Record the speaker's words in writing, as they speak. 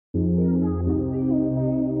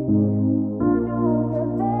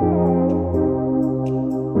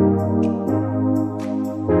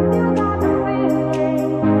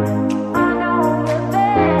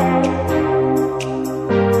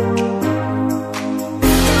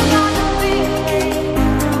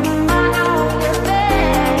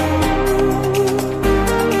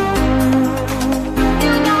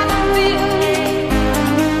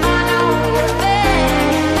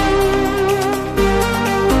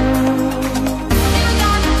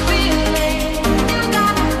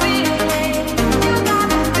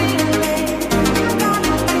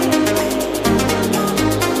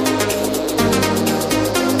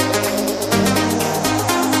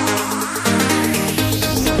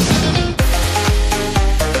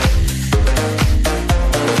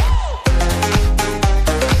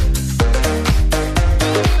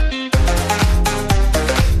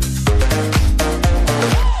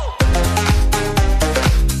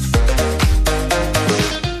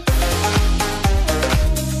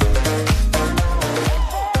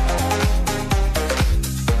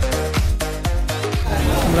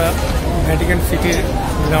Vatican সিটির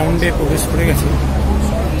গ্রাউন্ডে প্রবেশ করে গেছি।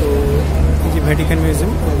 তো এই যে ভ্যাটিকান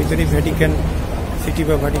মিউজিয়াম, ওর ভিতরেই ভ্যাটিকান সিটি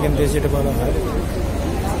বা ভ্যাটিকান দেশ যেটা বলা হয়।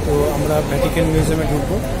 তো আমরা ভ্যাটিকান মিউজিয়ামে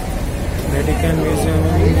ঢুকবো। ভ্যাটিকান মিউজিয়ামে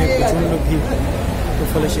প্রচণ্ড ভিড়, তো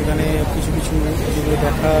ফলে সেখানে কিছু কিছু যেগুলো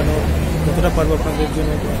দেখানো যতটা পারবো আপনাদের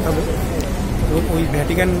জন্য দেখাবো। এবং ওই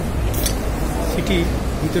ভ্যাটিকান সিটি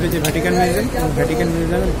ভিতরে যে ভ্যাটিকান মিউজিয়াম, ভ্যাটিকান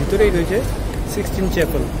মিউজিয়ামের ভিতরেই রয়েছে 16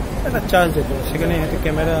 চ্যাপেল, একটা চার্চ আছে। সেখানে হয়তো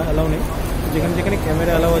ক্যামেরা অ্যালাউ নেই, যেখানে যেখানে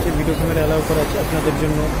ক্যামেরা অ্যালাউ আছে, ভিডিও ক্যামেরা অ্যালাউ করা আছে, আপনাদের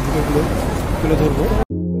জন্য ভিডিওগুলো তুলে ধরবো।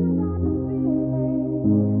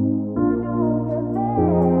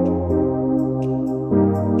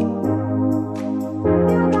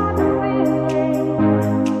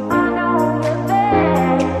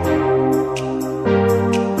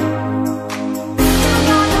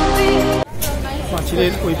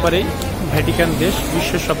 পাঁচিলের ওই পারেই ভ্যাটিকান দেশ,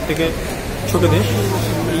 বিশ্বের সব থেকে ছোট দেশ।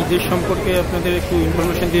 এই দেশ সম্পর্কে আপনাদের একটু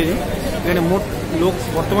ইনফরমেশন দিয়ে দিই। এখানে মোট লোক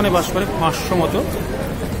বর্তমানে বাস করে 500 মতো,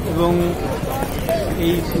 এবং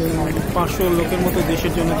এই 500 লোকের মতো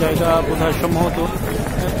দেশের জন্য জায়গা বোধহয় সম্ভবত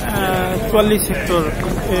 44 হেক্টর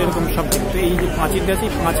এরকম সাবজেক্ট। এই যে পাঁচিল আছে,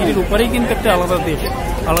 পাঁচিলের উপরেই কিন্তু একটা আলাদা দেশ,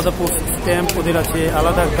 আলাদা পোস্ট স্ট্যাম্প ওদের আছে,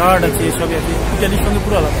 আলাদা গার্ড আছে, এসবই আছে, ইটালির সঙ্গে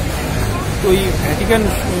পুরো আলাদা। তো এই ভ্যাটিকান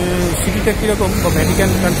সিটিটা কীরকম বা ভ্যাটিকান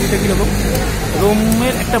কান্ট্রিটা কীরকম,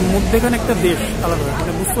 রোমের একটা মধ্যেখানে একটা দেশ আলাদা,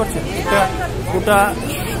 মানে বুঝতে পারছেন, একটা গোটা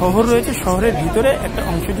শহর রয়েছে, শহরের ভিতরে একটা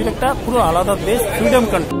অংশ জুড়ে একটা পুরো আলাদা দেশ, ফ্রিডম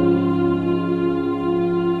কান্ট্রি।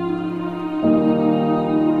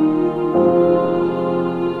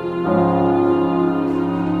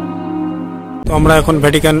 তো আমরা এখন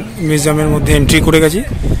ভ্যাটিকান মিউজিয়ামের মধ্যে এন্ট্রি করে গেছি।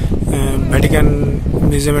 ভ্যাটিকান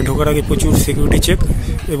মিউজিয়ামে ঢোকার আগে প্রচুর সিকিউরিটি চেক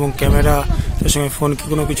এবং ক্যামেরা, তার সঙ্গে ফোন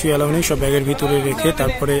কোনো কিছু অ্যালাউ নেই, সব ব্যাগের ভিতরে রেখে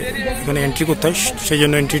তারপরে এখানে এন্ট্রি করতে হয়। সেই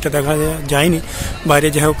জন্য এন্ট্রিটা দেখা যায়নি বাইরে,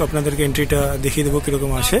 যাই হোক আপনাদেরকে এন্ট্রিটা দেখিয়ে দেবো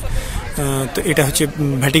কীরকম আসে। তো এটা হচ্ছে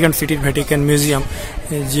ভ্যাটিকান সিটির ভ্যাটিকান মিউজিয়াম,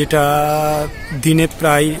 যেটা দিনে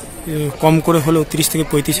প্রায় কম করে হলেও 30 থেকে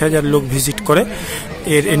 35 হাজার লোক ভিজিট করে।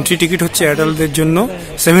 এর এন্ট্রি টিকিট হচ্ছে অ্যাডাল্টদের জন্য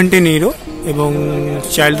 17 ইউরো এবং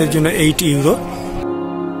চাইল্ডদের জন্য 8 ইউরো।